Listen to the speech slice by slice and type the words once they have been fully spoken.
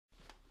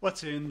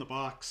What's in the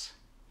box?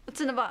 What's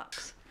in the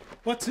box?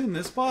 What's in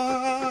this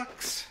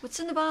box?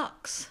 What's in the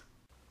box?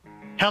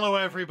 Hello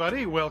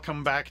everybody,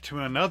 welcome back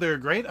to another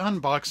great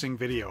unboxing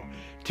video.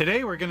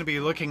 Today we're going to be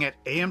looking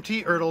at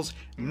AMT Ertl's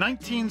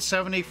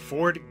 1970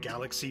 Ford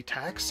Galaxie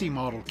Taxi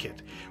model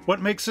kit.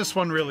 What makes this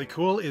one really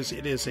cool is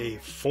it is a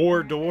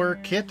 4-door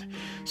kit,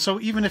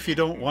 so even if you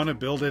don't want to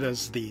build it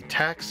as the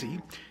Taxi,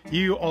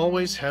 you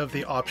always have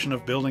the option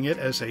of building it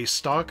as a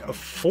stock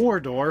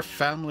 4-door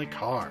family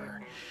car.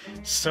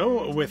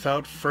 So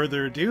without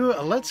further ado,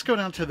 let's go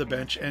down to the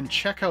bench and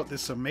check out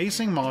this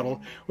amazing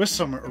model with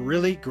some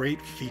really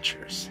great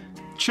features.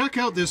 Check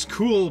out this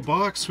cool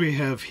box we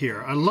have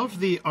here. I love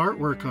the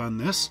artwork on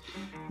this.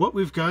 What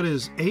we've got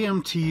is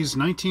AMT's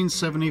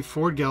 1970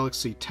 Ford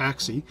Galaxie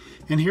Taxi,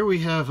 and here we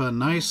have a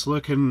nice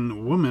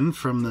looking woman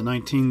from the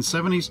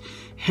 1970s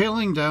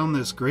hailing down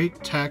this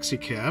great taxi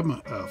cab,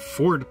 a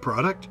Ford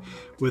product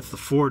with the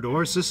 4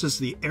 doors. This is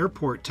the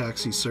airport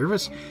taxi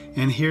service,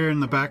 and here in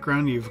the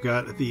background you've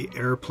got the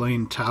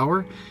airplane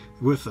tower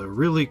with a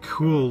really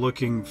cool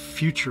looking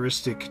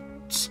futuristic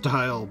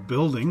style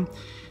building.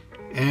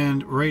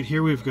 And right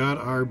here we've got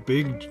our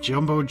big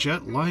jumbo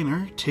jet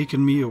liner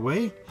taking me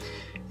away.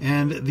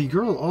 And the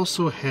girl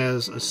also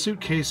has a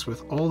suitcase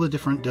with all the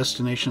different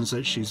destinations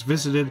that she's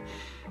visited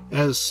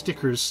as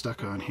stickers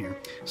stuck on here.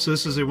 So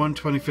this is a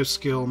 1/25th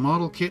scale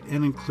model kit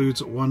and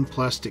includes one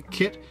plastic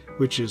kit,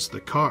 which is the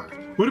car.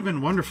 Would have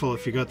been wonderful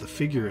if you got the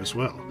figure as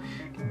well.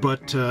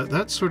 But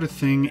that sort of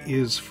thing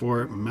is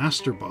for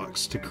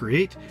Masterbox to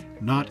create,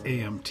 not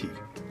AMT.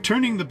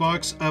 Turning the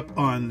box up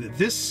on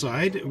this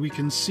side, we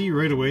can see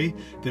right away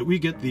that we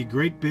get the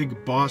great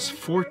big Boss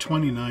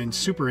 429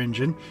 super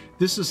engine.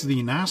 This is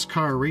the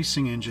NASCAR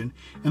racing engine,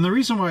 and the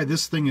reason why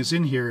this thing is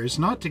in here is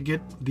not to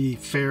get the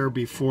fare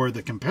before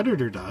the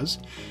competitor does.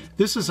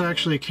 This is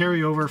actually a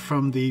carryover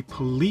from the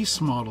police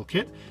model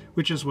kit,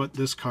 which is what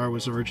this car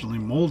was originally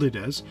molded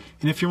as.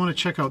 And if you want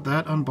to check out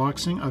that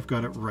unboxing, I've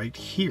got it right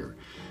here.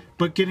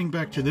 But getting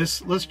back to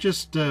this, let's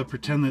just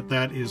pretend that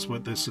that is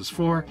what this is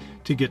for,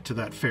 to get to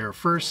that fare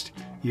first.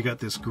 You got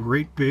this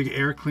great big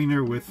air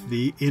cleaner with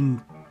the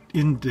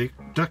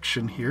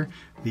induction here,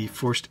 the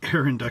forced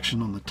air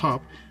induction on the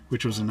top,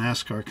 which was a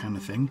NASCAR kind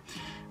of thing.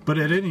 But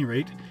at any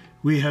rate,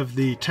 we have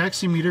the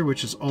taxi meter,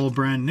 which is all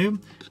brand new.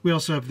 We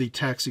also have the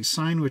taxi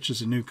sign, which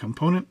is a new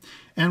component.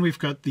 And we've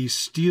got the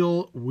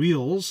steel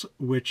wheels,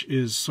 which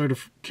is sort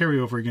of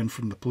carryover again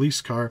from the police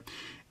car.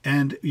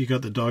 And you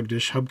got the dog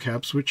dish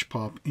hubcaps, which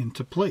pop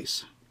into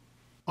place.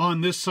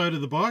 On this side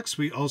of the box,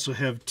 we also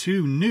have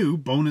 2 new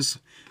bonus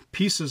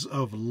pieces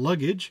of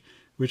luggage,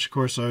 which of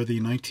course are the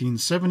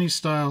 1970s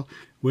style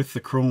with the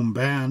chrome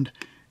band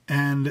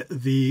and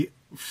the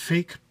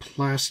fake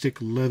plastic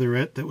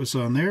leatherette that was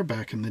on there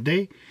back in the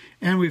day.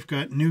 And we've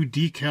got new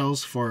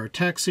decals for our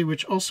taxi,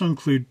 which also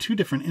include 2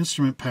 different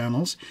instrument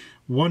panels,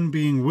 one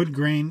being wood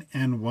grain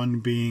and one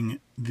being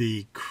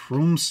the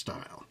chrome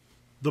style.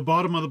 The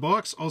bottom of the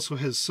box also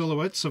has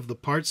silhouettes of the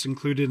parts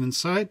included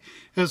inside,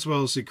 as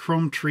well as the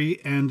chrome tree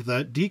and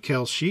that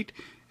decal sheet,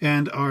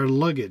 and our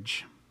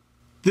luggage.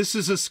 This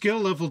is a skill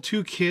level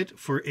 2 kit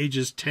for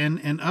ages 10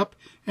 and up,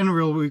 and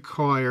will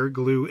require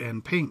glue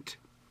and paint.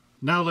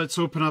 Now let's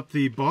open up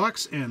the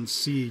box and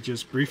see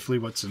just briefly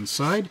what's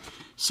inside.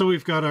 So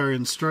we've got our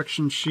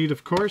instruction sheet,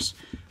 of course,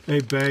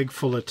 a bag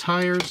full of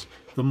tires.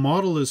 The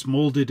model is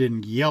molded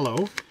in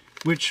yellow,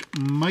 which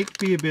might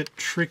be a bit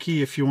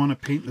tricky if you want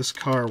to paint this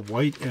car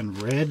white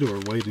and red or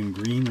white and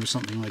green or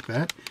something like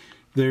that.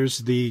 There's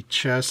the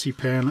chassis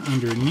pan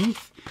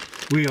underneath.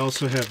 We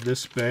also have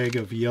this bag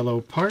of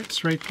yellow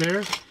parts right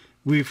there.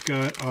 We've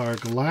got our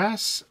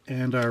glass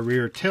and our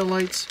rear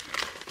taillights,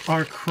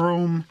 our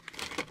chrome,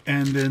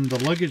 and then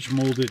the luggage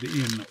molded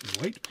in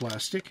white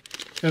plastic,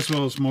 as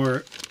well as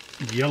more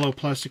yellow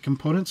plastic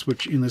components,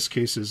 which in this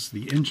case is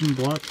the engine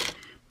block.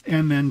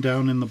 And then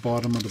down in the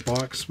bottom of the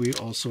box, we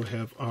also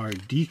have our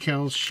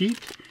decal sheet.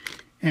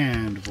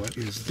 And what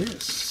is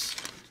this?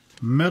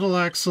 Metal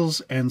axles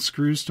and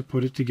screws to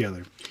put it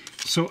together.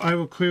 So I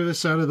will clear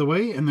this out of the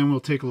way, and then we'll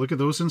take a look at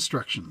those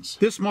instructions.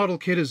 This model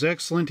kit is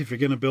excellent if you're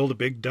going to build a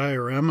big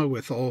diorama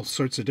with all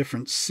sorts of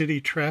different city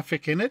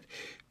traffic in it,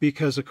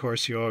 because of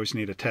course you always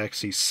need a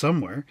taxi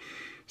somewhere.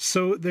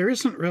 So there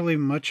isn't really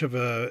much of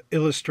a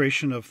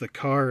illustration of the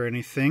car or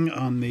anything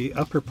on the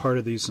upper part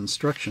of these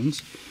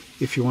instructions.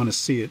 If you want to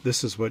see it,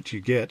 this is what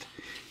you get.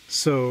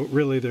 So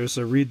really there's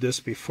a read this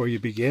before you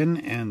begin,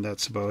 and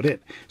that's about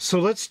it. So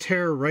let's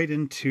tear right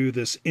into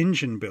this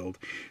engine build.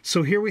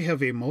 So here we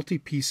have a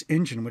multi-piece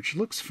engine, which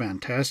looks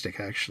fantastic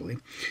actually.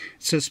 It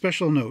says,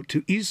 special note,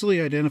 to easily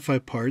identify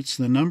parts,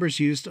 the numbers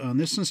used on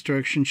this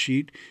instruction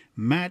sheet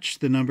match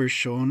the numbers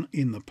shown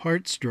in the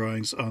parts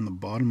drawings on the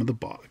bottom of the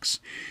box.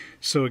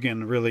 So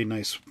again, really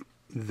nice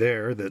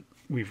there that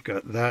we've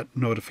got that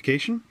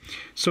notification.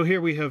 So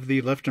here we have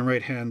the left and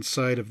right hand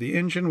side of the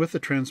engine with the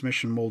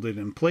transmission molded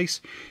in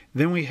place.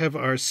 Then we have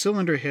our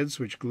cylinder heads,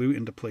 which glue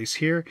into place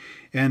here,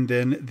 and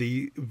then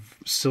the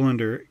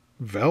cylinder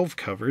valve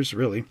covers,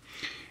 really.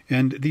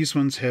 And these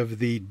ones have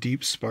the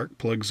deep spark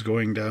plugs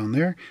going down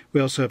there.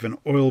 We also have an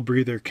oil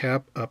breather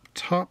cap up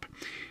top.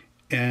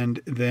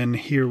 And then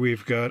here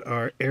we've got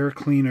our air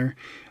cleaner,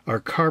 our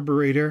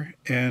carburetor,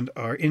 and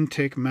our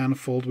intake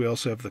manifold. We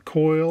also have the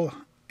coil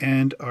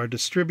and our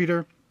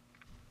distributor.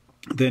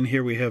 Then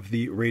here we have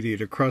the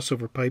radiator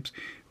crossover pipes,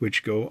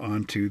 which go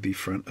onto the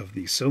front of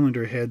the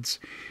cylinder heads.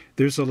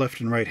 There's a left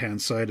and right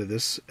hand side of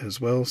this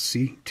as well.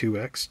 See,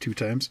 2x, 2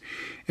 times.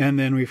 And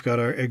then we've got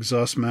our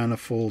exhaust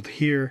manifold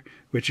here,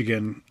 which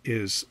again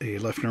is a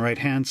left and right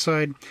hand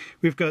side.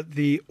 We've got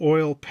the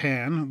oil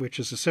pan, which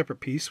is a separate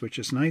piece, which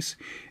is nice.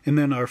 And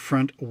then our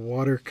front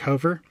water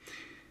cover,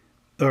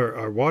 or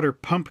our water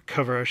pump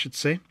cover, I should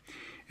say.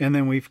 And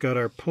then we've got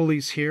our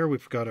pulleys here,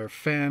 we've got our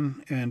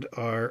fan, and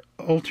our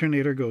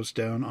alternator goes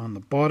down on the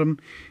bottom.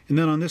 And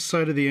then on this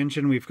side of the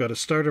engine, we've got a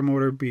starter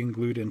motor being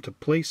glued into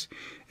place.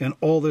 And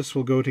all this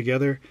will go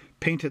together,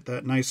 paint it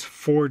that nice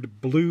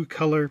Ford blue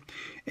color,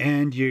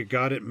 and you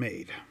got it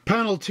made.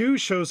 Panel 2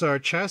 shows our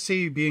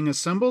chassis being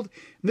assembled.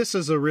 This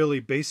is a really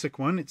basic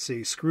one. It's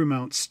a screw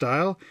mount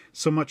style,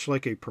 so much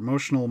like a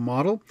promotional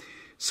model.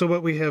 So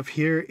what we have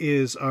here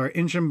is our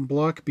engine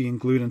block being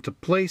glued into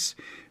place.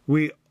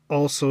 We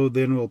also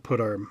then we'll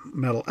put our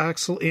metal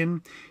axle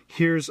in.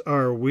 Here's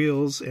our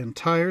wheels and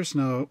tires.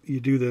 Now you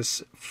do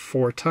this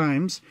 4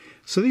 times.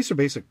 So these are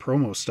basic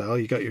promo style.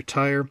 You got your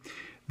tire,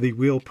 the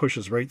wheel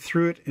pushes right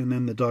through it, and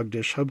then the dog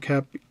dish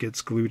hubcap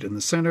gets glued in the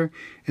center,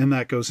 and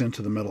that goes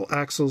into the metal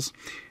axles.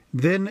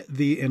 Then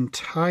the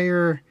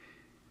entire,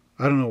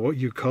 I don't know what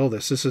you call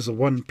this. This is a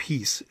one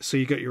piece. So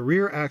you got your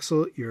rear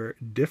axle, your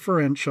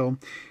differential,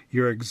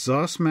 your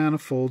exhaust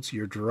manifolds,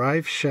 your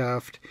drive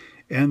shaft,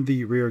 and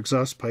the rear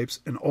exhaust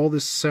pipes, and all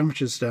this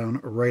sandwiches down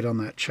right on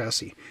that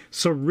chassis.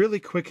 So really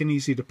quick and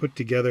easy to put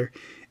together,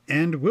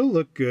 and will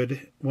look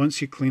good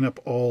once you clean up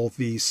all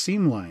the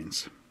seam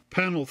lines.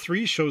 Panel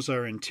 3 shows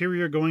our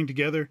interior going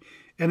together,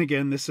 and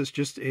again this is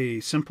just a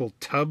simple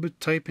tub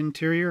type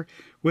interior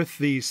with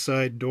the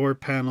side door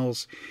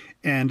panels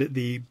and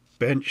the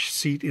bench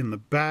seat in the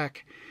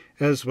back,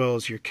 as well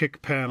as your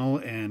kick panel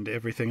and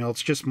everything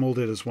else just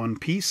molded as one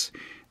piece.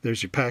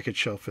 There's your package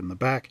shelf in the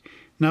back.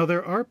 Now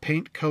there are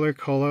paint color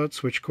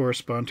callouts which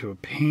correspond to a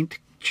paint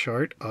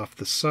chart off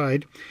the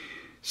side.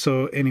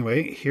 So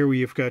anyway, here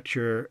we've got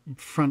your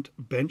front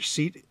bench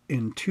seat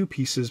in 2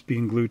 pieces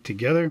being glued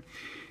together.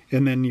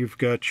 And then you've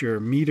got your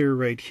meter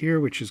right here,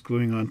 which is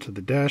gluing onto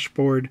the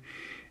dashboard.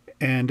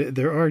 And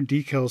there are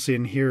decals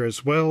in here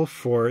as well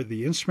for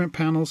the instrument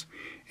panels.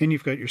 And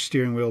you've got your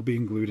steering wheel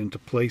being glued into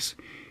place.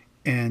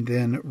 And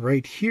then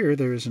right here,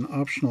 there is an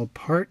optional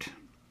part.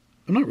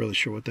 I'm not really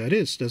sure what that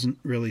is. Doesn't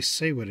really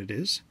say what it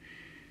is.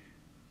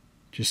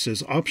 Just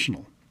says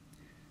optional.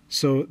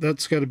 So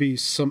that's got to be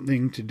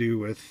something to do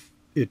with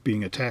it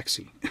being a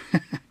taxi.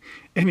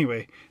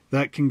 Anyway,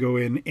 that can go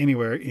in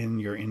anywhere in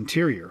your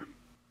interior.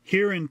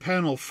 Here in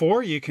panel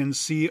 4, you can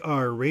see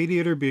our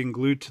radiator being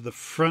glued to the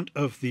front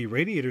of the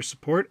radiator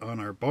support on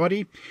our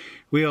body.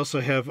 We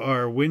also have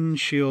our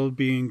windshield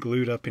being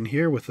glued up in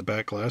here with the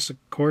back glass, of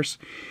course,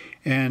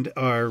 and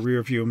our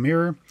rear view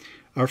mirror.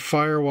 Our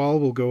firewall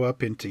will go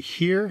up into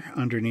here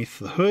underneath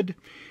the hood.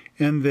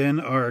 And then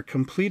our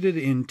completed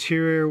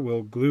interior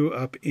will glue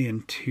up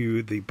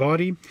into the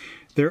body.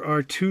 There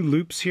are 2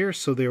 loops here,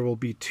 so there will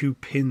be 2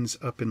 pins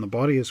up in the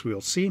body, as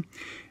we'll see.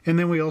 And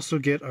then we also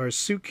get our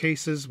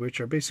suitcases,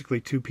 which are basically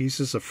 2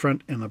 pieces, a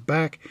front and a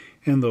back,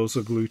 and those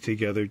will glue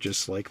together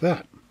just like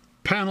that.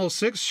 Panel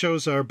 6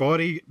 shows our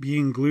body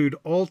being glued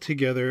all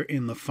together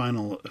in the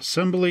final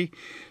assembly.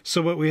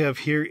 So what we have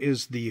here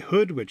is the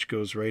hood, which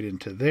goes right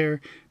into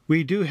there.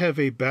 We do have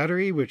a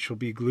battery which will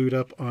be glued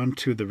up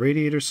onto the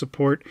radiator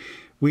support.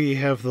 We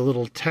have the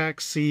little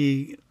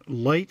taxi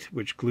light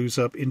which glues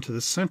up into the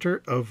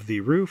center of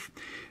the roof.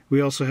 We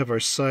also have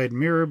our side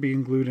mirror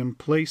being glued in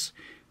place,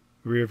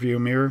 rear view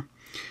mirror.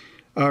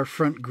 Our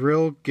front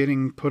grille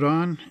getting put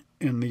on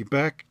and the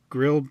back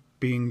grille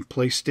being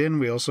placed in.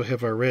 We also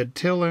have our red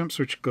tail lamps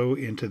which go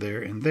into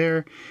there and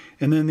there.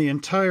 And then the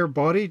entire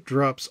body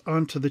drops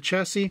onto the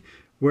chassis,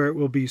 where it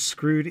will be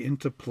screwed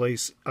into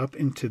place up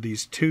into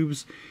these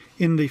tubes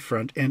in the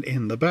front and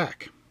in the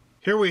back.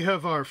 Here we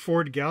have our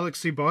Ford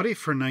Galaxie body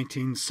for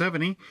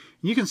 1970.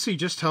 You can see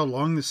just how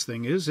long this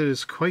thing is. It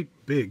is quite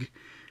big.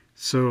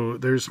 So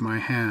there's my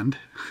hand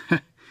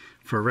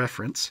for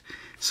reference.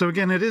 So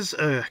again, it is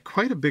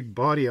quite a big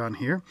body on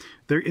here.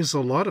 There is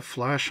a lot of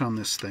flash on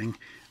this thing,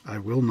 I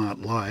will not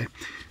lie.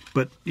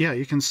 But yeah,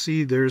 you can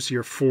see there's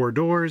your 4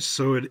 doors,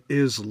 so it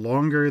is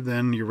longer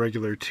than your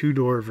regular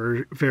 2-door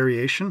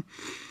variation.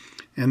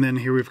 And then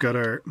here we've got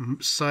our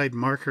side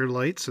marker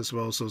lights, as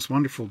well as those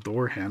wonderful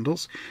door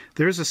handles.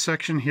 There's a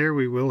section here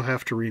we will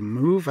have to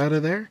remove out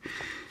of there.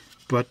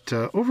 But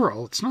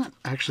overall, it's not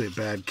actually a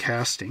bad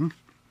casting.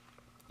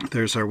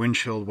 There's our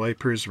windshield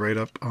wipers right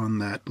up on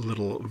that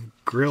little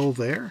grill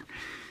there.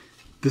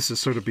 This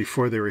is sort of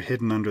before they were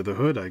hidden under the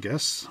hood, I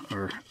guess.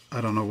 Or I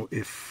don't know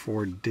if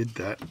Ford did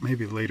that.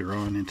 Maybe later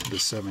on into the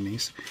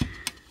 70s.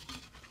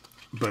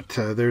 But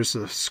there's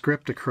a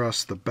script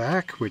across the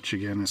back, which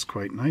again is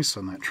quite nice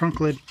on that trunk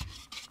lid.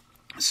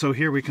 So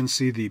here we can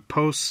see the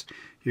posts.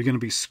 You're going to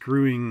be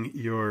screwing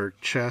your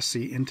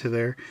chassis into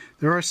there.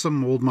 There are some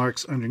mold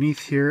marks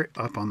underneath here,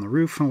 up on the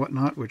roof and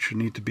whatnot, which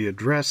need to be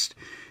addressed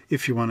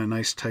if you want a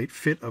nice tight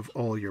fit of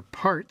all your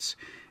parts.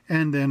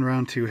 And then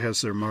round 2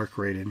 has their mark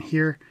right in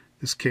here.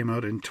 This came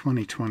out in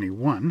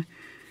 2021.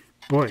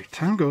 Boy,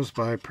 time goes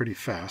by pretty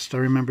fast. I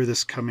remember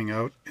this coming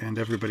out and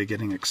everybody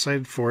getting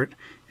excited for it.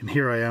 And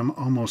here I am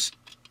almost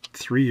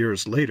 3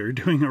 years later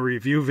doing a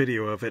review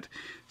video of it.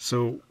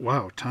 So,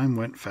 wow, time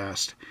went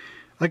fast.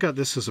 I got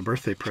this as a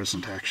birthday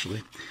present,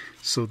 actually.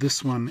 So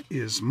this one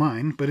is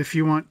mine. But if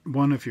you want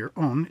one of your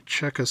own,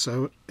 check us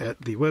out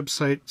at the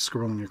website,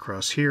 scrolling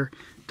across here,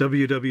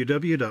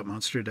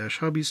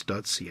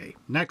 www.monster-hobbies.ca.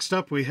 Next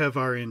up, we have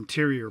our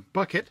interior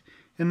bucket.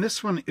 And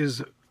this one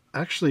is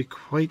actually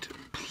quite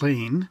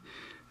plain.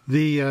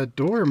 The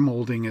door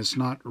molding is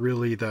not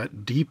really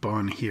that deep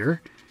on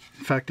here.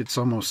 In fact, it's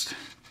almost,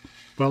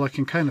 well, I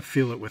can kind of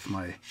feel it with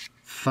my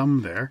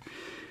thumb there,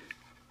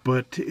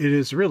 but it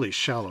is really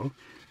shallow.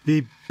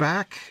 The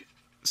back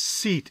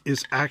seat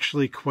is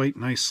actually quite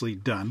nicely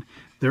done.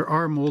 There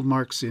are mold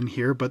marks in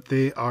here, but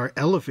they are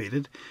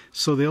elevated,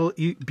 so they'll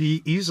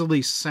be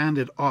easily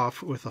sanded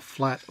off with a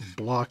flat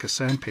block of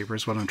sandpaper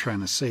is what I'm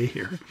trying to say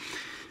here.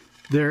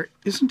 There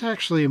isn't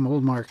actually a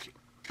mold mark.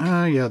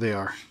 Yeah, they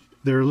are.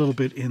 They're a little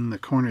bit in the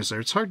corners there.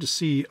 It's hard to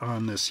see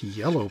on this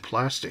yellow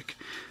plastic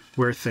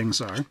where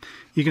things are.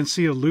 You can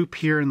see a loop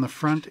here in the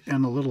front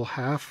and a little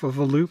half of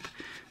a loop.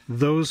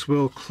 Those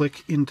will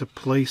click into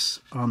place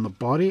on the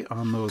body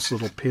on those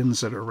little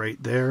pins that are right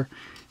there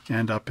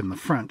and up in the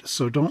front.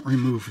 So don't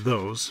remove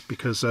those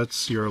because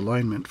that's your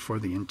alignment for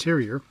the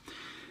interior.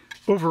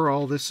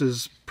 Overall, this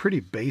is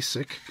pretty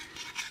basic.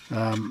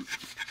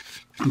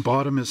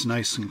 Bottom is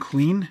nice and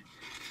clean.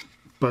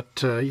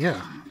 But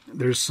yeah,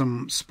 there's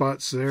some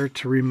spots there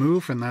to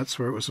remove, and that's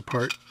where it was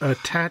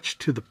attached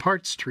to the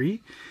parts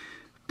tree.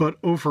 But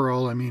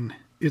overall, I mean,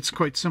 it's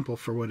quite simple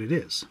for what it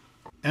is.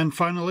 And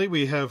finally,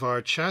 we have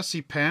our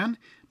chassis pan.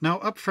 Now,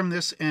 up from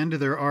this end,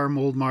 there are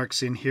mold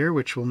marks in here,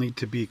 which will need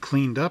to be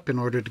cleaned up in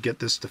order to get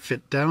this to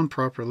fit down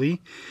properly.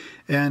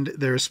 And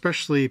they're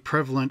especially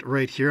prevalent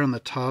right here on the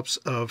tops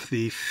of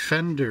the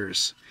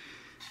fenders.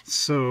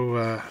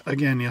 So,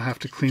 again, you'll have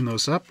to clean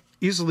those up.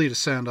 Easily to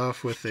sand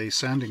off with a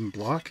sanding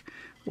block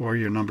or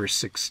your number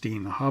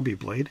 16 hobby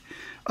blade.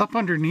 Up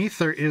underneath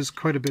there is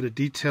quite a bit of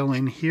detail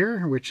in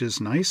here, which is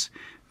nice.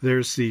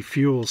 There's the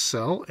fuel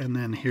cell, and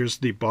then here's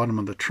the bottom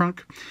of the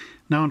trunk.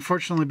 Now,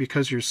 unfortunately,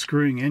 because you're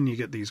screwing in, you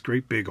get these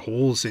great big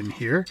holes in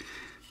here.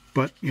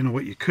 But, you know,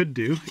 what you could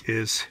do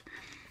is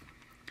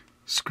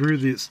screw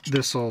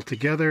this all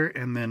together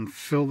and then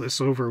fill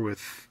this over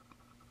with,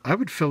 I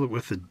would fill it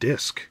with a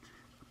disc,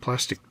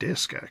 plastic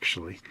disc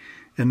actually,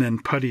 and then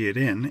putty it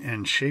in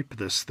and shape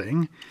this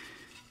thing.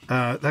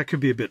 That could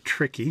be a bit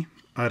tricky.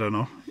 I don't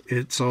know.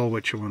 It's all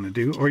what you want to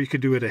do. Or you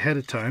could do it ahead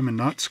of time and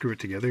not screw it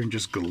together and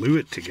just glue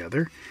it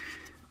together.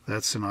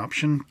 That's an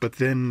option. But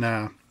then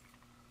I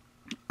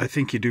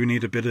think you do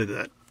need a bit of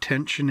that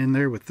tension in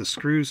there with the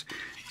screws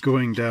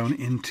going down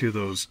into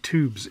those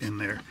tubes in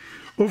there.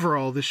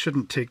 Overall, this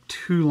shouldn't take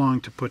too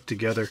long to put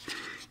together.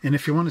 And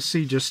if you want to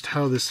see just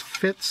how this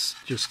fits,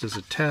 just as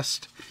a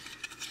test,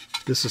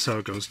 this is how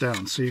it goes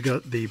down. So you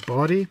got the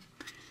body,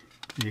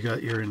 you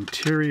got your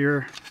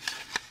interior,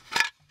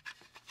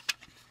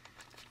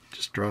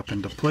 just drop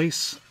into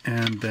place,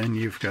 and then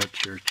you've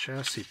got your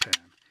chassis pan.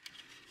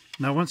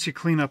 Now once you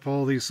clean up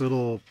all these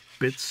little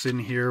bits in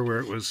here where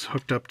it was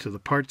hooked up to the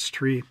parts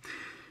tree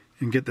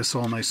and get this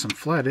all nice and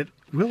flat, it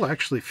will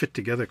actually fit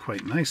together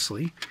quite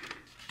nicely.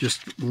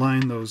 Just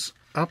line those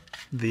up,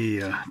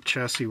 the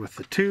chassis with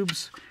the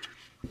tubes,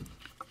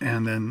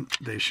 and then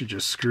they should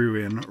just screw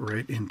in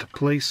right into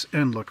place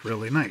and look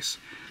really nice.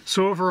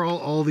 So overall,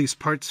 all these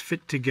parts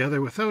fit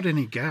together without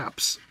any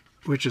gaps,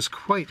 which is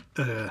quite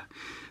a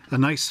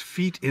nice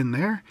feat in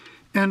there,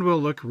 and will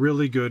look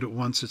really good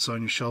once it's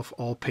on your shelf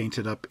all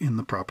painted up in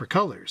the proper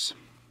colors.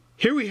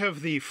 Here we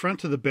have the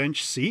front of the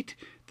bench seat,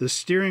 the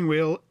steering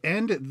wheel,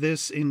 and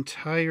this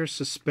entire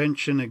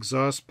suspension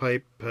exhaust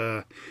pipe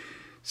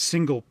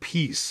single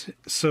piece.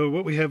 So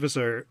what we have is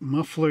our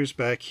mufflers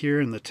back here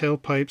and the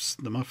tailpipes,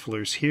 the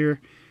mufflers here.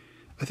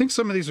 I think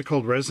some of these are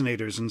called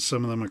resonators and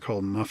some of them are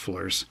called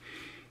mufflers.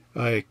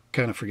 I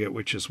kind of forget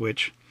which is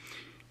which.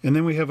 And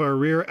then we have our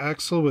rear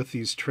axle with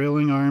these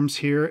trailing arms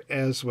here,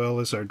 as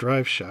well as our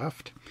drive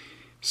shaft.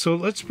 So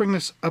let's bring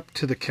this up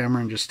to the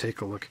camera and just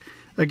take a look.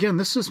 Again,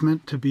 this is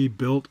meant to be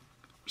built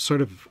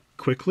sort of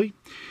quickly.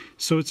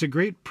 So it's a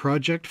great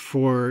project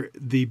for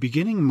the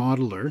beginning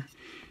modeler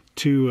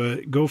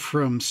to go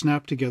from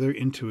snap together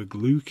into a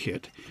glue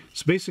kit.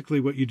 So basically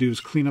what you do is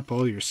clean up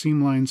all your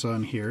seam lines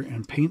on here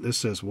and paint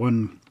this as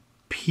one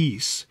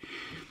piece.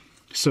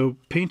 So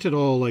paint it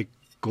all like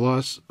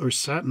gloss or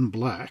satin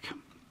black,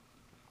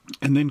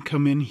 and then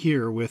come in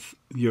here with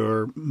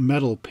your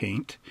metal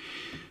paint,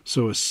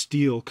 so a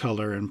steel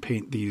color, and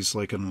paint these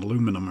like an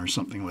aluminum or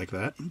something like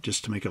that,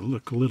 just to make it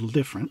look a little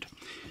different.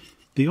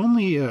 The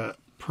only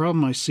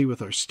problem I see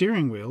with our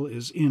steering wheel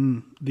is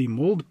in the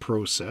mold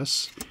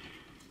process.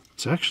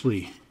 It's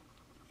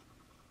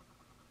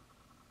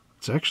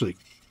actually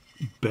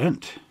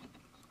bent.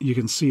 You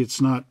can see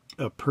it's not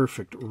a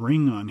perfect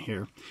ring on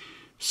here.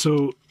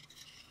 So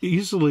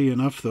easily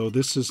enough though,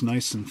 this is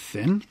nice and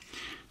thin.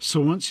 So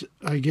once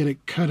I get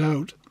it cut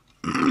out,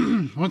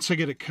 once I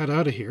get it cut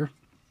out of here,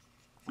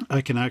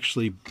 I can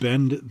actually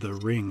bend the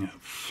ring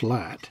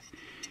flat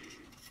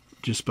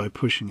just by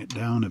pushing it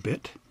down a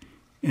bit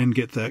and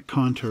get that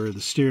contour of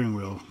the steering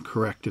wheel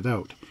corrected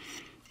out.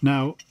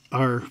 Now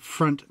our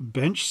front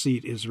bench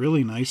seat is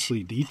really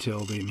nicely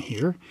detailed in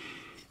here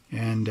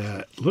and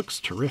looks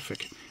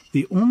terrific.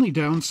 The only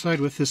downside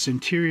with this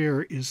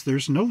interior is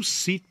there's no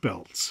seat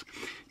belts.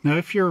 Now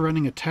if you're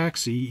running a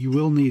taxi, you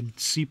will need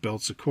seat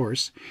belts, of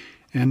course,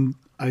 and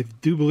I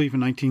do believe in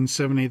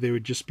 1970 they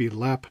would just be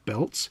lap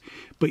belts,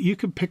 but you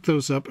could pick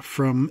those up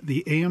from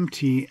the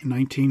AMT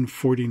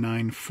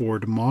 1949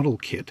 Ford model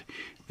kit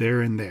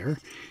there and there,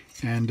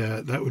 and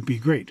that would be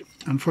great.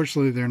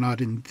 Unfortunately, they're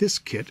not in this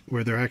kit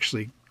where they're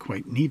actually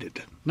quite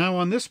needed. Now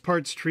on this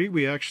parts tree,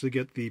 we actually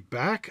get the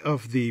back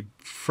of the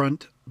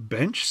front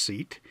bench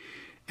seat,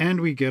 and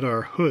we get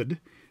our hood.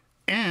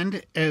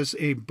 And as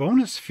a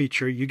bonus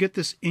feature, you get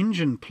this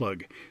engine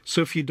plug.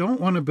 So if you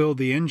don't want to build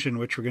the engine,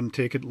 which we're going to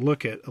take a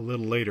look at a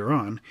little later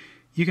on,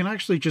 you can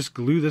actually just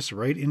glue this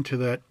right into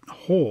that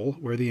hole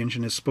where the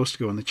engine is supposed to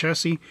go in the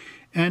chassis.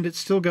 And it's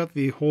still got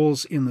the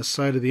holes in the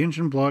side of the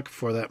engine block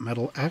for that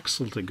metal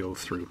axle to go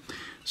through.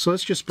 So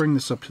let's just bring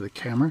this up to the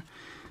camera.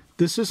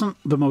 This isn't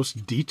the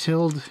most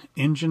detailed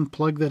engine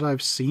plug that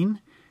I've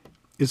seen.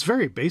 It's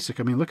very basic.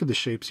 I mean, look at the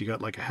shapes. You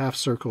got like a half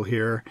circle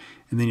here,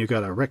 and then you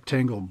got a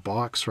rectangle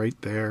box right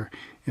there,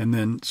 and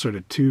then sort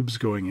of tubes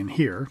going in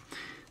here.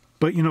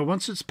 But, you know,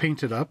 once it's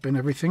painted up and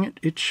everything,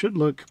 it should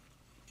look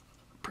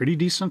pretty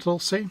decent, I'll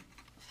say.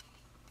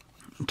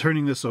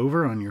 Turning this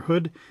over on your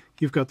hood,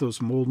 you've got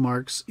those mold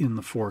marks in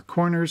the four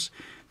corners,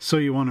 so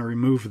you want to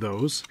remove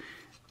those,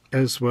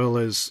 as well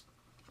as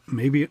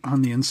maybe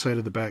on the inside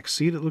of the back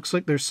seat. It looks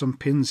like there's some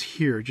pins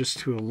here just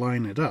to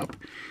align it up.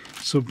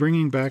 So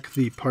bringing back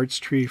the parts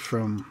tree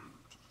from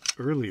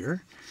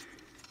earlier,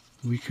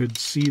 we could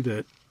see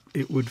that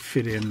it would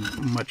fit in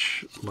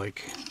much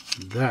like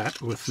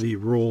that, with the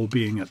roll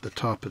being at the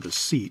top of the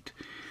seat.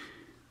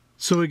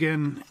 So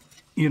again,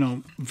 you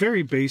know,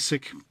 very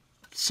basic,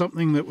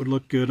 something that would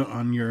look good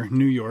on your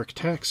New York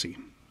taxi.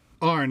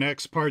 Our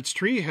next parts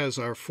tree has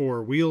our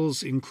four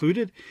wheels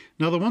included.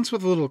 Now the ones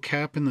with a little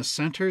cap in the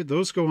center,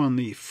 those go on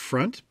the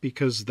front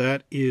because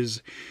that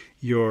is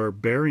your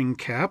bearing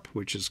cap,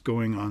 which is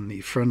going on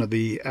the front of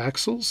the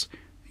axles,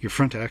 your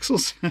front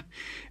axles.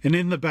 And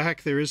in the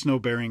back there is no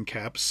bearing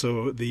cap,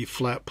 so the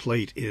flat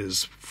plate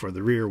is for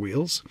the rear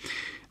wheels.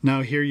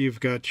 Now here you've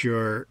got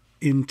your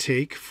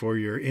intake for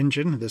your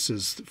engine. This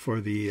is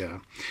for the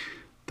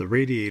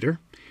radiator.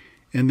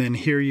 And then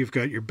here you've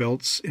got your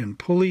belts and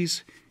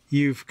pulleys.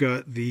 You've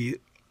got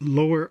the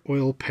lower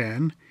oil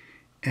pan,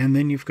 and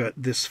then you've got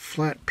this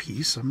flat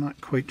piece. I'm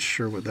not quite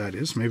sure what that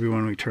is. Maybe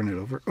when we turn it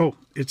over. Oh,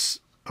 it's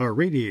our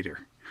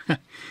radiator.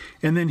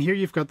 And then here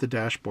you've got the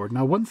dashboard.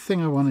 Now one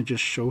thing I want to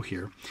just show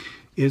here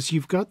is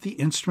you've got the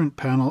instrument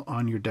panel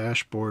on your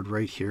dashboard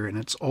right here, and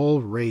it's all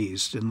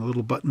raised, and the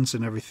little buttons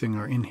and everything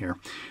are in here.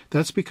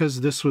 That's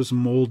because this was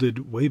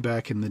molded way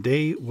back in the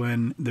day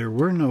when there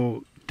were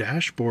no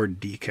dashboard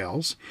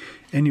decals,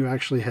 and you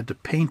actually had to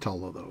paint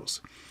all of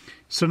those.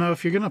 So now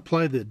if you're going to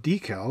apply the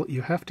decal,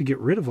 you have to get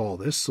rid of all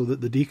this so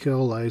that the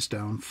decal lies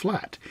down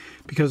flat,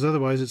 because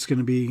otherwise it's going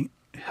to be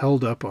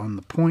held up on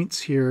the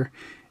points here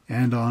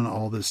and on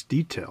all this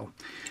detail.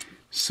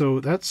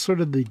 So that's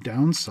sort of the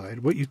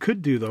downside. What you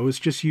could do though is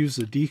just use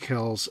the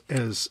decals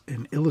as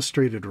an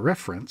illustrated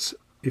reference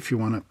if you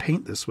want to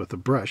paint this with a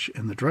brush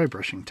and the dry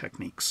brushing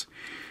techniques.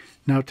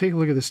 Now take a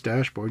look at this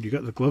dashboard. You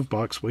got the glove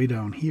box way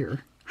down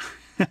here.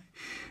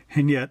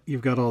 And yet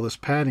you've got all this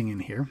padding in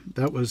here.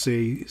 That was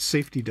a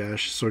safety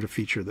dash sort of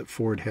feature that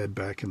Ford had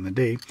back in the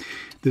day.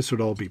 This would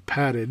all be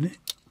padded,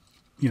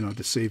 you know,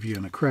 to save you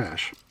in a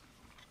crash.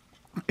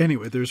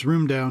 Anyway, there's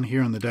room down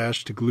here on the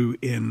dash to glue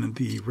in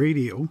the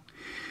radio,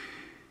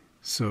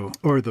 so,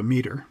 or the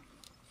meter.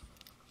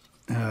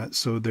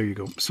 So there you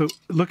go. So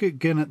look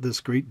again at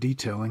this great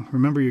detailing.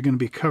 Remember, you're going to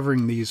be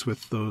covering these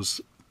with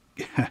those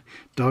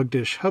dog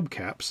dish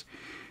hubcaps,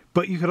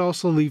 but you could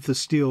also leave the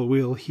steel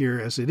wheel here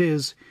as it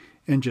is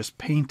and just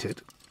paint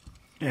it,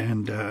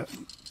 and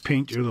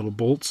paint your little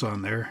bolts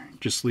on there.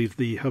 Just leave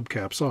the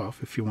hubcaps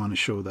off if you want to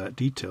show that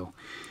detail.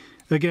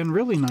 Again,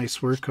 really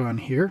nice work on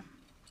here.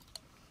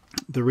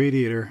 The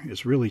radiator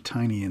is really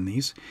tiny in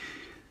these.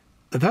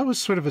 That was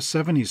sort of a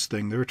 70s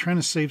thing. They were trying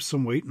to save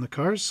some weight in the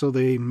cars, so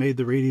they made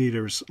the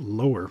radiators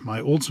lower.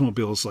 My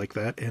Oldsmobile is like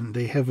that, and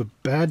they have a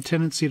bad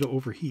tendency to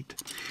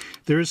overheat.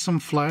 There is some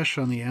flash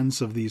on the ends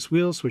of these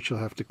wheels, which you'll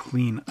have to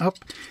clean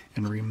up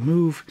and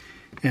remove,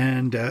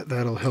 and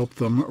that'll help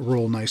them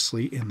roll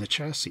nicely in the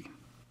chassis.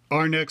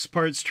 Our next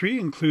parts tree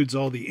includes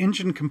all the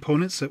engine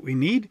components that we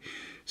need.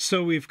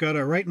 So we've got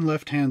our right and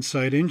left hand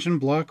side engine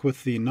block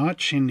with the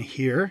notch in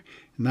here,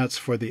 and that's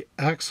for the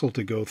axle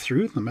to go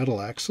through, the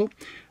metal axle.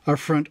 Our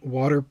front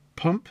water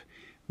pump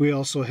We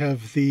also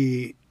have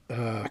the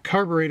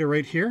carburetor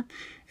right here,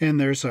 and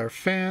there's our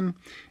fan,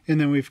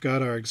 and then we've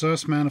got our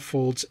exhaust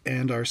manifolds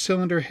and our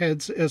cylinder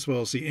heads, as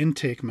well as the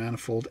intake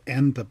manifold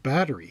and the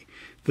battery.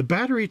 The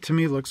battery to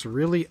me looks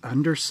really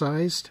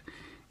undersized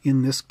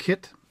in this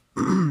kit.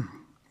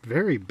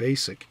 Very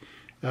basic.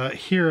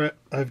 Here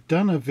I've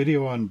done a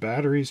video on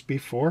batteries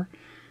before,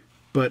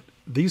 but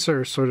these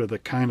are sort of the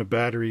kind of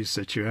batteries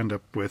that you end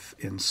up with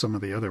in some of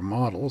the other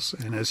models.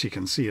 And as you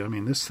can see, I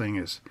mean, this thing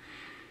is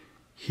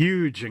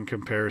huge in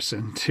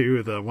comparison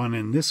to the one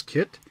in this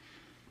kit.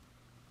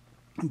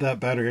 That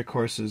battery, of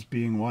course, is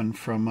being one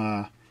from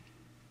a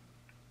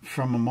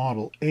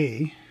Model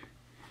A.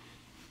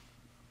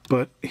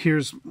 But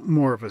here's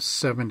more of a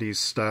 70s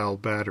style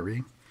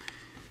battery.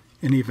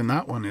 And even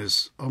that one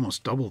is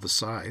almost double the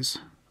size.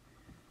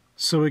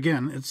 So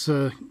again, it's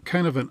a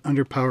kind of an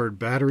underpowered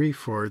battery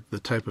for the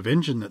type of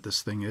engine that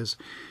this thing is.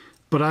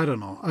 But I don't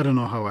know. I don't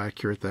know how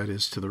accurate that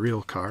is to the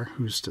real car.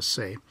 Who's to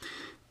say?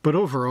 But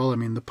overall, I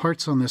mean, the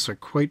parts on this are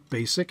quite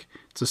basic.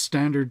 It's a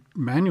standard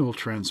manual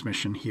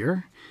transmission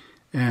here.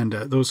 And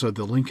those are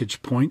the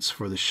linkage points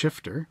for the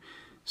shifter.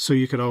 So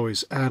you could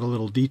always add a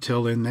little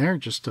detail in there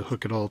just to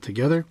hook it all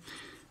together.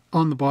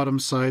 On the bottom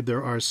side,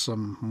 there are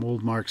some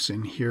mold marks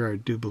in here, I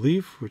do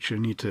believe, which you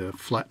need to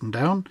flatten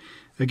down.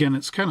 Again,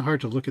 it's kind of hard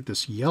to look at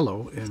this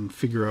yellow and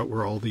figure out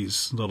where all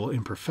these little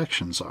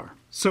imperfections are.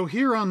 So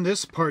here on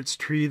this parts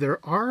tree, there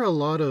are a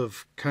lot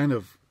of kind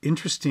of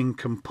interesting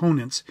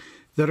components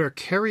that are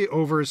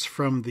carryovers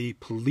from the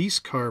police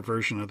car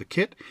version of the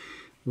kit.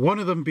 One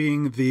of them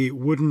being the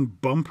wooden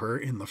bumper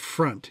in the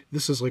front.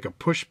 This is like a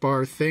push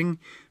bar thing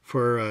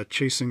for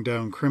chasing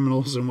down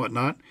criminals and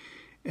whatnot.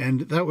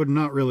 And that would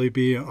not really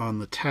be on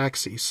the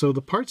taxi. So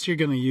the parts you're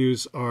going to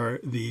use are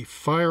the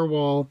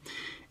firewall,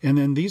 and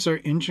then these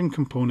are engine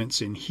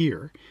components in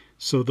here.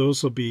 So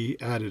those will be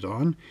added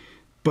on.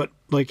 But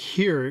like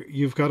here,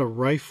 you've got a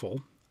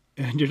rifle,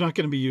 and you're not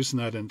going to be using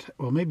that in,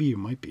 well, maybe you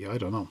might be, I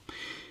don't know.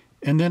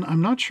 And then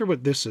I'm not sure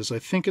what this is. I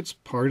think it's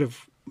part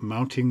of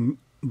mounting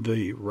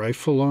the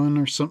rifle on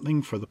or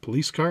something for the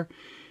police car.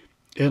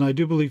 And I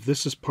do believe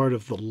this is part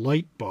of the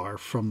light bar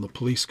from the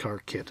police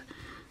car kit.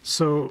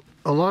 So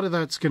a lot of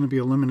that's going to be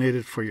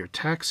eliminated for your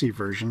taxi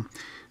version.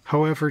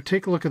 However,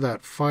 take a look at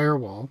that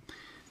firewall.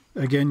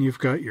 Again, you've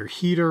got your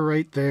heater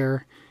right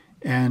there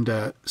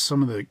and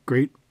some of the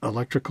great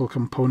electrical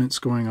components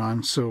going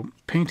on. So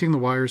painting the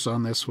wires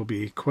on this will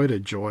be quite a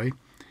joy.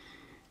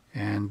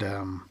 And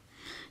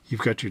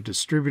you've got your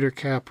distributor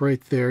cap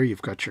right there.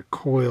 You've got your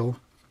coil,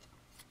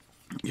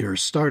 your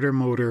starter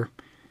motor.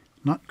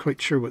 Not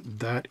quite sure what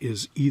that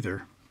is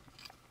either.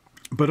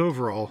 But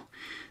overall,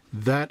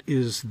 that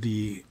is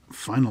the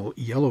final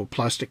yellow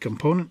plastic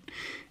component,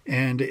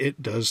 and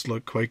it does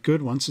look quite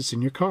good once it's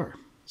in your car.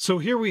 So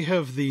here we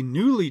have the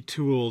newly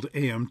tooled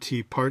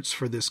AMT parts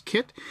for this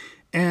kit,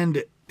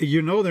 and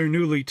you know they're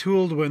newly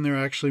tooled when they're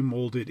actually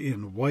molded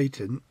in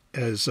white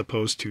as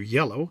opposed to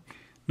yellow.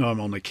 No,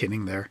 I'm only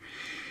kidding there.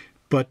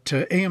 But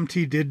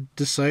AMT did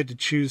decide to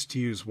choose to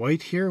use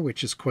white here,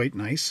 which is quite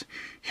nice.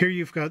 Here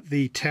you've got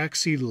the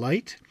taxi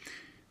light.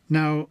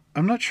 Now,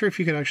 I'm not sure if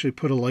you could actually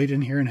put a light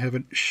in here and have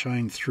it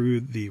shine through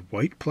the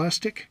white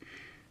plastic.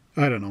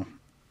 I don't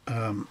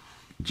know.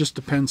 Just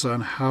depends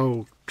on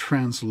how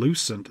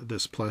translucent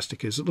this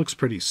plastic is. It looks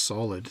pretty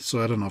solid,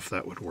 so I don't know if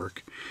that would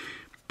work.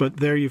 But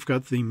there you've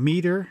got the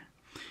meter,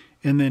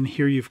 and then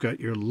here you've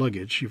got your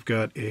luggage. You've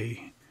got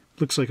a,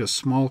 looks like a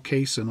small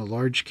case and a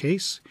large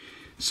case.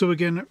 So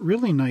again,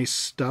 really nice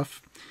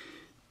stuff.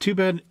 Too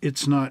bad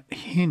it's not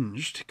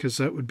hinged, because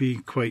that would be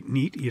quite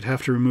neat. You'd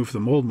have to remove the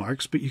mold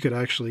marks, but you could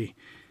actually,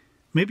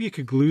 maybe you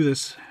could glue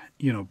this,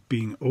 you know,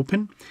 being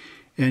open,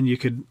 and you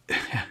could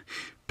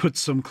put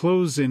some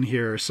clothes in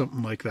here or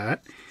something like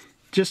that,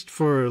 just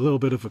for a little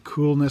bit of a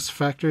coolness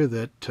factor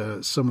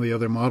that some of the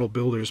other model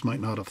builders might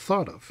not have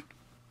thought of.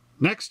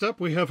 Next up,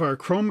 we have our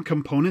chrome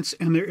components,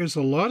 and there is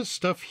a lot of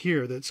stuff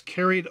here that's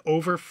carried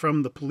over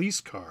from the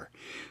police car.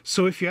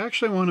 So if you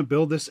actually want to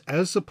build this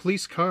as a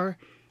police car,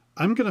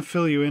 I'm going to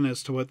fill you in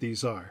as to what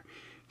these are.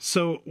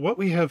 So what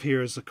we have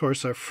here is, of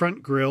course, our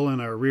front grille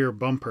and our rear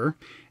bumper,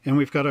 and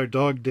we've got our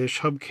dog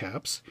dish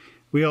hubcaps.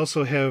 We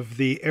also have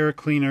the air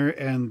cleaner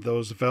and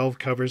those valve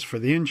covers for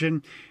the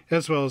engine,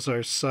 as well as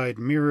our side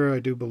mirror, I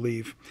do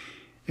believe,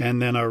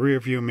 and then our rear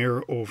view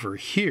mirror over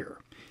here.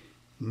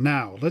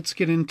 Now, let's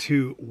get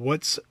into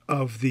what's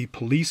of the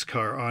police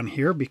car on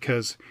here,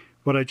 because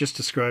what I just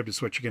described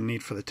is what you're going to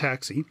need for the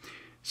taxi.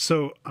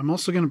 So I'm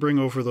also going to bring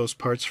over those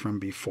parts from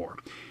before.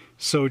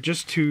 So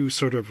just to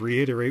sort of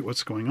reiterate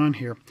what's going on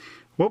here,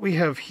 what we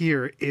have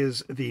here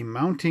is the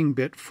mounting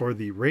bit for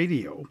the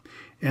radio,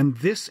 and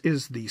this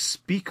is the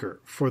speaker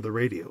for the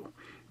radio.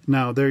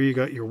 Now there you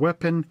got your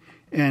weapon,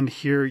 and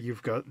here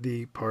you've got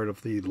the part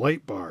of the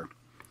light bar.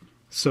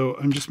 So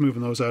I'm just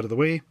moving those out of the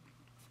way.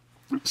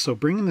 So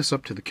bringing this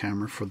up to the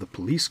camera for the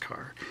police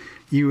car,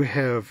 you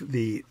have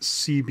the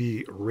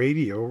CB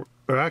radio,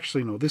 or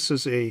actually no, this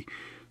is a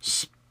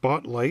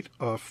spotlight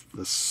off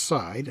the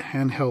side,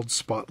 handheld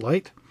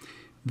spotlight.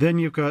 Then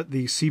you've got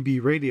the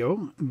CB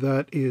radio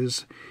that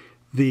is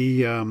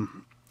the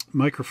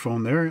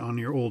microphone there on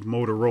your old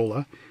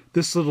Motorola.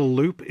 This little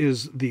loop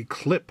is the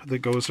clip that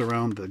goes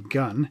around the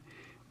gun.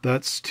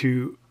 That's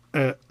to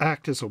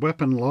act as a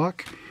weapon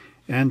lock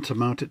and to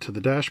mount it to the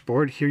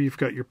dashboard. Here you've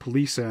got your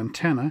police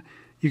antenna.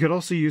 You could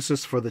also use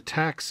this for the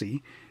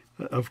taxi,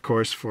 of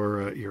course,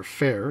 for your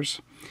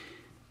fares.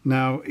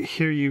 Now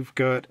here you've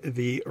got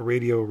the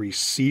radio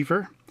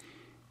receiver,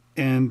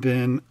 and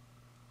then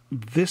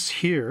this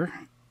here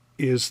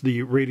is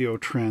the radio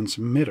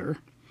transmitter.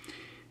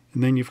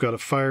 And then you've got a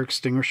fire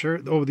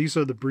extinguisher. Oh, these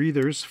are the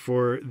breathers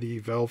for the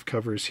valve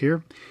covers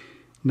here.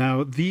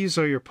 Now, these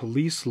are your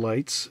police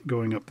lights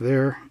going up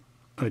there.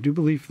 I do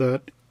believe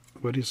that,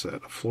 what is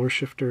that, a floor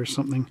shifter or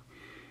something?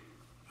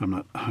 I'm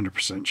not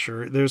 100%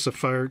 sure. There's a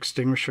fire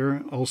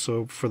extinguisher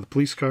also for the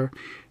police car.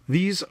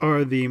 These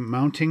are the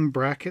mounting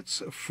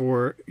brackets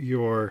for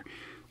your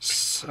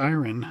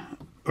siren,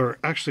 or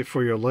actually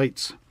for your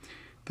lights.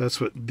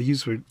 That's what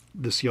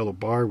this yellow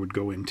bar would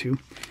go into.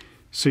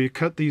 So you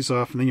cut these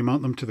off and then you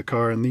mount them to the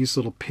car, and these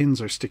little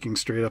pins are sticking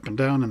straight up and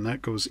down, and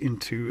that goes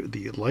into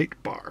the light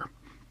bar.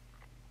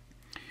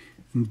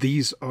 And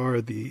these are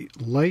the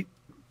light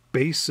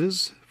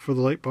bases for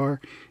the light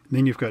bar. And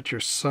then you've got your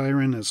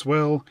siren as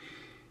well.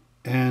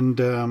 And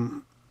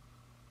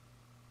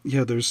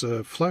yeah, there's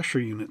flasher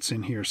units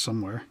in here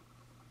somewhere.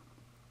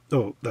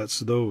 Oh,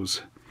 that's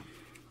those.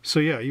 So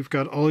yeah, you've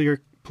got all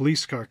your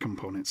police car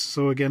components.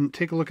 So again,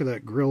 take a look at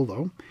that grill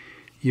though.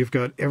 You've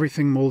got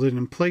everything molded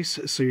in place,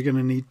 so you're going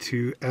to need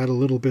to add a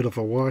little bit of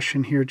a wash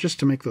in here just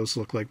to make those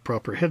look like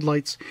proper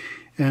headlights,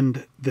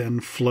 and then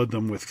flood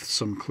them with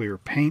some clear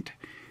paint.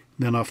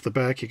 Then off the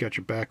back, you got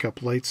your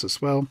backup lights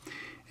as well.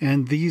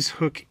 And these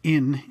hook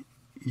in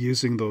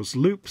using those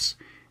loops,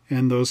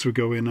 and those would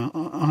go in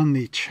on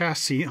the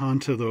chassis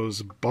onto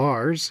those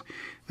bars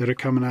that are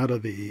coming out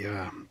of the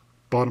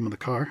bottom of the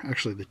car,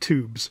 actually the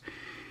tubes.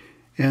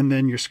 And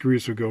then your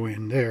screws would go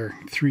in there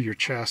through your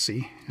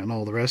chassis and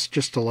all the rest,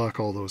 just to lock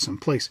all those in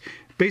place.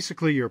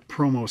 Basically your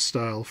promo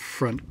style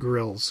front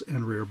grills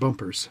and rear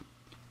bumpers.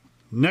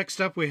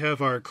 Next up we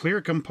have our clear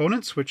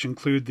components, which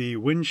include the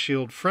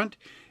windshield front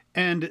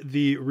and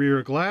the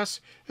rear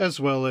glass, as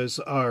well as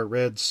our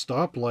red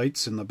stop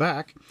lights in the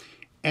back.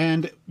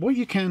 And what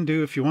you can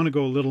do if you want to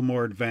go a little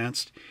more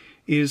advanced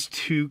is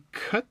to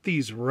cut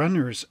these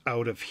runners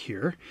out of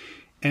here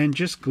and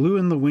just glue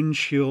in the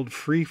windshield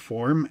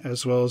freeform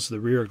as well as the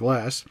rear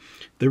glass.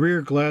 The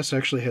rear glass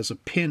actually has a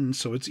pin,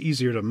 so it's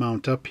easier to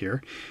mount up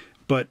here,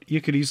 but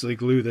you could easily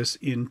glue this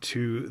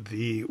into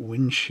the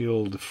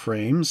windshield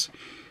frames.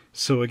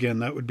 So again,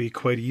 that would be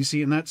quite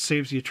easy, and that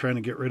saves you trying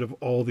to get rid of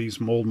all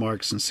these mold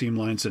marks and seam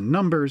lines and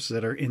numbers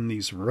that are in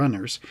these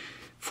runners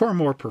for a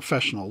more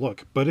professional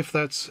look. But if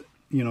that's,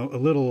 you know, a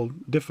little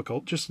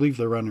difficult, just leave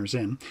the runners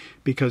in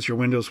because your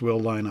windows will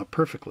line up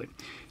perfectly.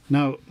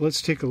 Now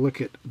let's take a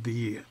look at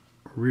the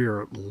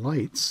rear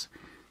lights.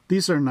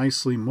 These are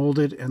nicely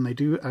molded and they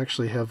do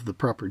actually have the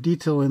proper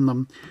detail in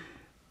them.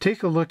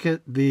 Take a look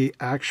at the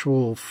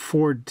actual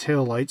Ford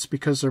taillights,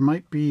 because there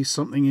might be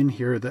something in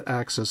here that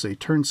acts as a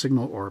turn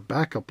signal or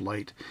backup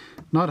light.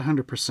 Not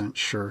 100%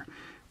 sure.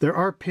 There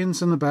are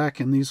pins in the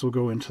back, and these will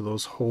go into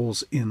those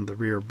holes in the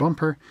rear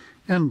bumper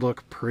and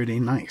look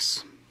pretty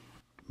nice.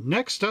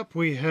 Next up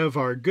we have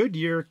our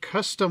Goodyear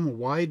custom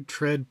wide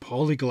tread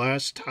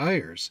polyglass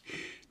tires.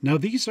 Now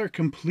these are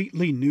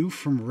completely new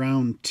from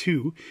round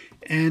 2,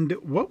 and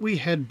what we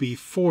had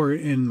before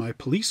in my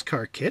police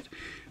car kit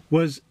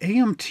was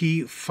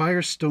AMT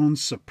Firestone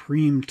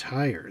Supreme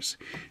tires.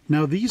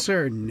 Now these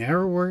are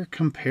narrower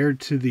compared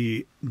to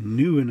the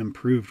new and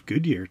improved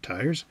Goodyear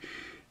tires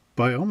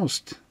by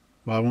almost,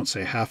 well, I won't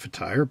say half a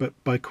tire, but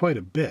by quite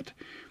a bit.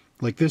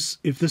 Like this,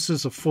 if this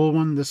is a full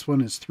one, this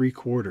one is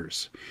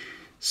 3/4.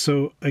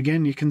 So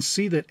again, you can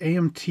see that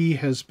AMT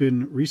has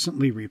been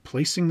recently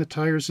replacing the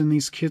tires in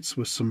these kits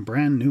with some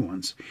brand new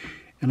ones.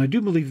 And I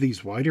do believe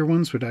these wider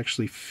ones would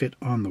actually fit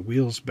on the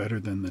wheels better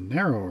than the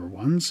narrower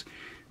ones,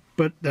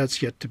 but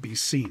that's yet to be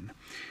seen.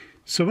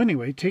 So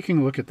anyway, taking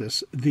a look at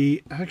this,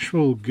 the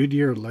actual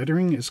Goodyear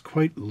lettering is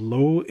quite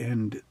low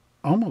and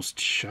almost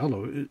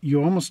shallow.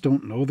 You almost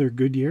don't know they're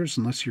Goodyears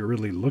unless you're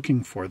really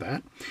looking for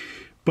that.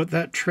 But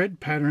that tread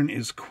pattern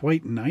is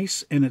quite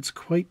nice and it's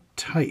quite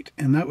tight,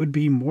 and that would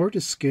be more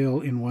to scale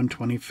in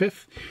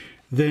 1/25th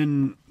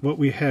than what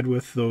we had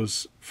with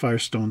those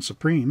Firestone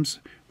Supremes,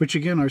 which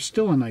again are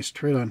still a nice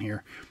tread on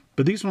here.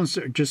 But these ones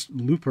are just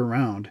loop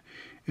around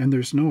and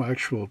there's no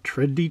actual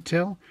tread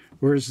detail,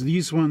 whereas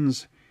these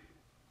ones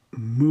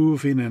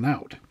move in and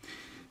out.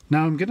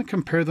 Now I'm going to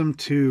compare them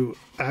to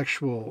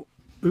actual,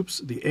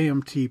 the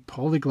AMT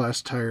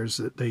polyglass tires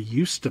that they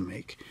used to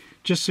make,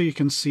 just so you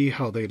can see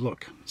how they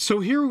look. So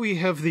here we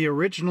have the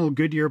original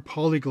Goodyear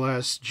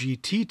polyglass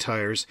GT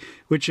tires,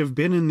 which have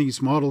been in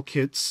these model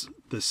kits,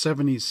 the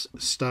 70s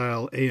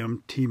style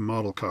AMT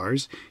model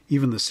cars,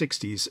 even the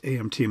 60s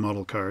AMT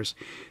model cars.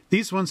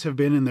 These ones have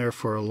been in there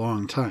for a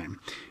long time.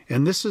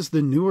 And this is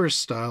the newer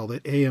style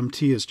that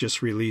AMT has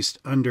just released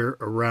under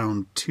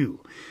round 2.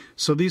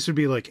 So these would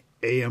be like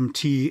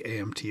AMT,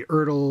 AMT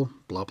Ertl,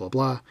 blah, blah,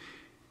 blah.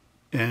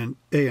 and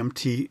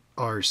AMT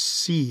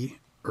RC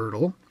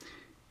Ertl,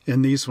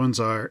 and these ones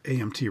are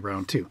AMT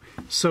Round 2.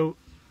 So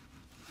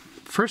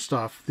first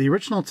off, the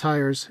original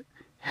tires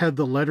had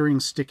the lettering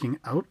sticking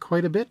out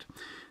quite a bit,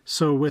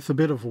 so with a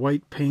bit of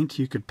white paint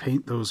you could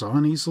paint those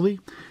on easily,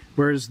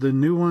 whereas the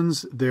new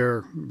ones,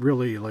 they're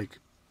really like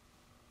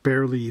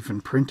barely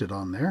even printed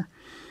on there.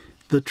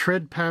 The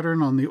tread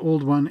pattern on the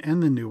old one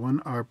and the new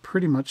one are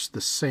pretty much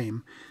the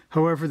same.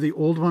 However, the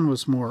old one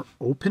was more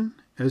open,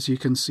 as you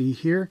can see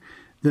here,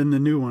 than the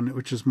new one,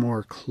 which is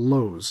more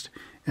closed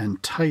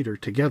and tighter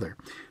together.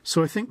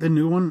 So I think the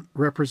new one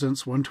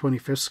represents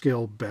 1/25th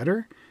scale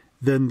better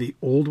than the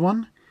old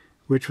one,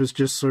 which was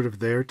just sort of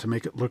there to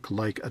make it look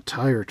like a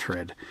tire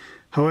tread.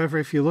 However,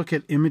 if you look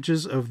at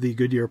images of the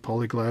Goodyear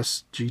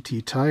Polyglass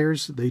GT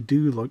tires, they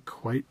do look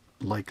quite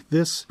like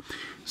this.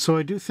 So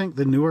I do think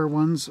the newer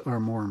ones are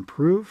more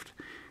improved.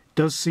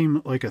 Does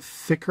seem like a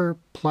thicker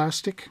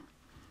plastic,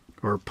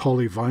 or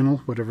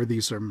polyvinyl, whatever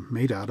these are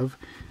made out of,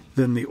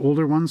 than the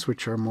older ones,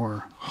 which are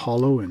more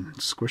hollow and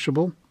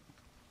squishable.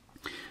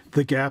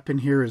 The gap in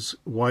here is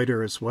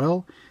wider as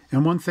well.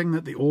 And one thing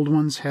that the old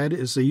ones had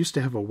is they used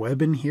to have a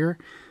web in here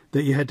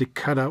that you had to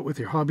cut out with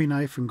your hobby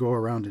knife and go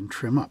around and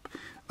trim up.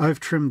 I've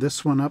trimmed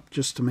this one up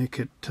just to make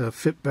it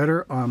fit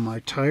better on my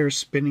tire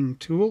spinning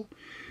tool,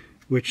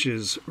 which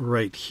is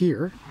right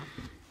here.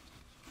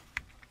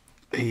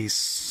 A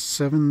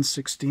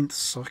 7/16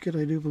 socket,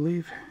 I do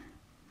believe.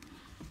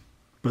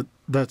 But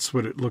that's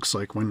what it looks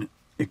like when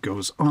it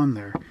goes on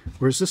there.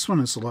 Whereas this one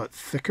is a lot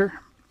thicker.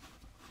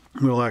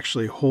 Will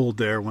actually hold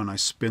there when I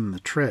spin the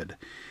tread.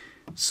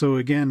 So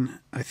again,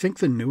 I think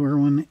the newer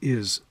one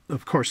is,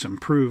 of course,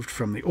 improved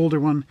from the older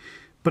one,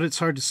 but it's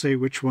hard to say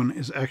which one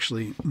is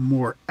actually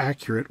more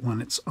accurate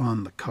when it's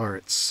on the car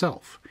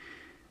itself.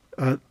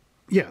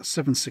 Yeah,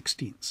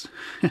 7/16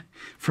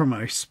 from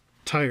my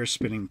tire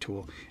spinning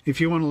tool.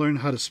 If you want to learn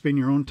how to spin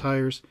your own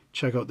tires,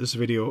 check out this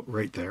video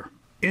right there.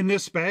 In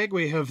this bag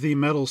we have the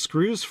metal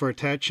screws for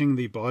attaching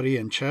the body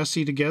and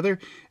chassis together,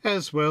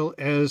 as well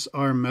as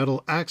our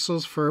metal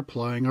axles for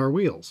applying our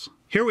wheels.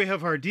 Here we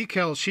have our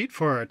decal sheet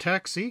for our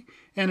taxi,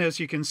 and as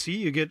you can see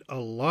you get a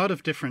lot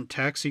of different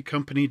taxi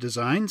company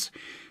designs.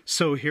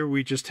 So here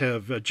we just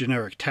have a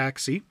generic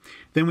taxi.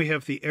 Then we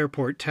have the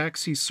airport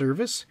taxi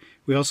service.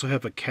 We also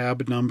have a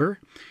cab number,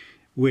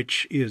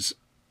 which is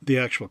the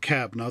actual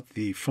cab, not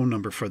the phone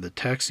number for the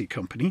taxi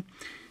company.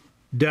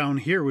 Down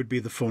here would be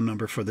the phone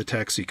number for the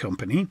taxi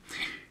company.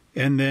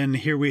 And then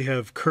here we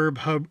have curb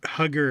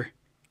hugger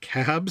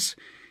cabs,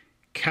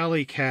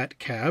 Cali Cat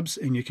cabs,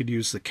 and you could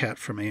use the cat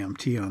from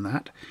AMT on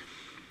that.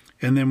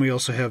 And then we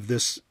also have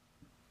this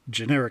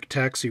generic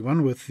taxi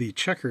one with the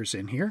checkers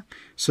in here.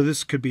 So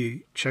this could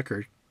be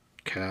checker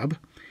cab.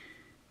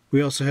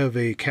 We also have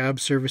a cab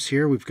service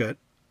here. We've got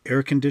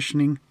air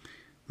conditioning.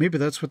 Maybe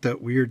that's what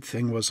that weird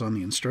thing was on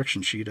the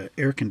instruction sheet, an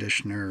air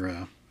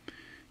conditioner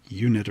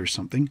unit or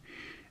something.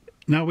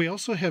 Now we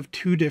also have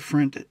two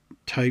different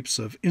types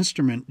of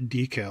instrument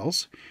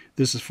decals.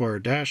 This is for our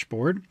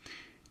dashboard.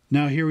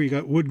 Now here we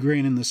got wood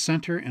grain in the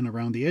center and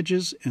around the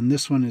edges, and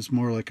this one is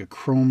more like a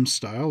chrome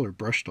style or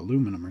brushed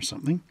aluminum or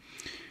something.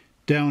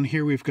 Down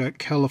here we've got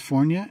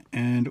California,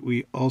 and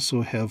we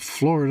also have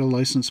Florida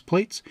license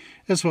plates,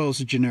 as well as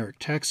a generic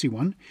taxi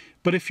one.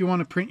 But if you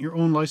want to print your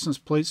own license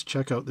plates,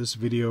 check out this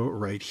video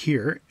right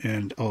here,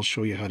 and I'll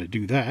show you how to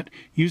do that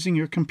using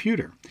your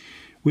computer.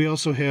 We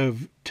also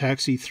have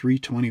Taxi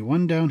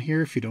 321 down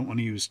here if you don't want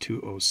to use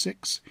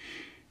 206.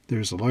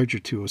 There's a larger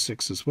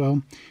 206 as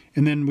well.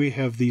 And then we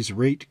have these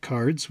rate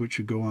cards, which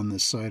would go on the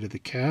side of the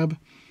cab.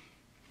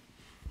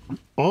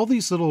 All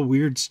these little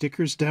weird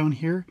stickers down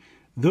here,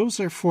 those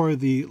are for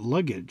the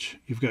luggage.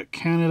 You've got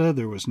Canada,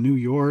 there was New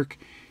York,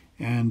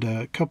 and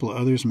a couple of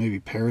others, maybe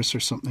Paris or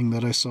something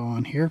that I saw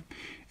on here.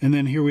 And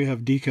then here we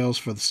have decals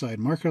for the side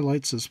marker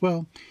lights as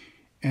well.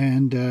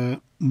 And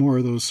more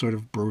of those sort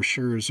of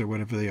brochures or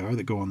whatever they are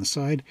that go on the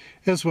side,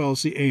 as well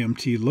as the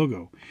AMT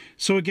logo.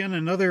 So again,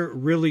 another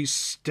really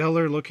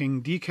stellar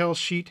looking decal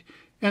sheet,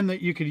 and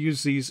that you could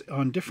use these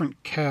on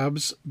different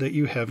cabs that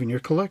you have in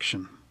your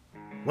collection.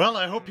 Well,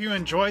 I hope you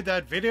enjoyed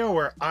that video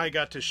where I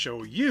got to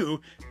show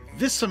you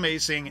this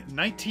amazing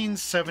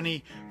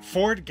 1970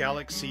 Ford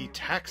Galaxie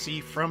taxi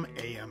from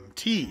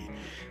AMT.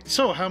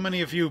 So how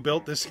many of you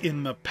built this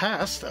in the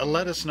past?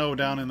 Let us know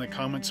down in the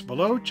comments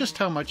below just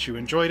how much you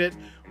enjoyed it,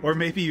 or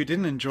maybe you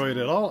didn't enjoy it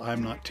at all,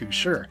 I'm not too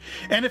sure.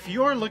 And if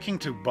you're looking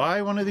to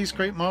buy one of these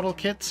great model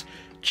kits,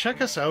 check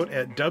us out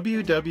at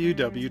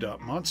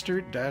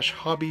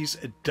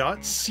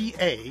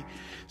www.monster-hobbies.ca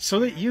so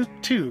that you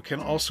too can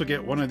also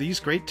get one of these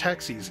great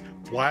taxis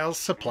while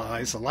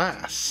supplies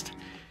last.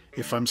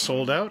 If I'm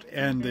sold out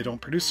and they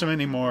don't produce them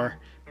anymore,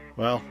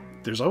 well,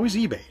 there's always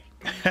eBay.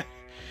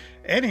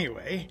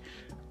 Anyway,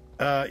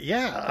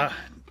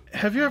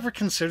 have you ever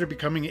considered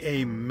becoming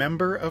a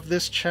member of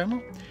this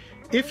channel?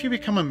 If you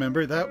become a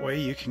member, that way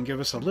you can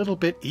give us a little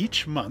bit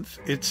each month.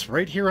 It's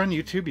right here on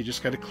YouTube. You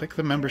just got to click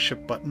the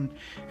membership button,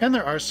 and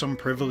there are some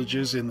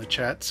privileges in the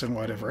chats and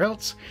whatever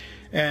else.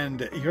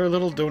 And your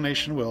little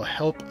donation will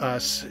help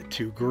us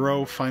to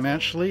grow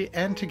financially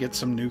and to get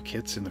some new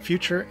kits in the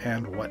future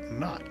and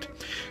whatnot.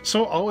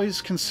 So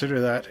always consider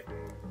that,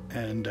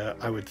 and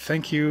I would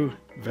thank you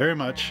very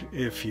much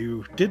if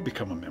you did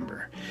become a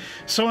member.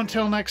 So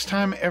until next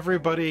time,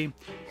 everybody,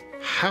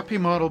 happy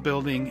model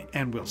building,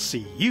 and we'll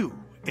see you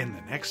in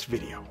the next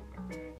video.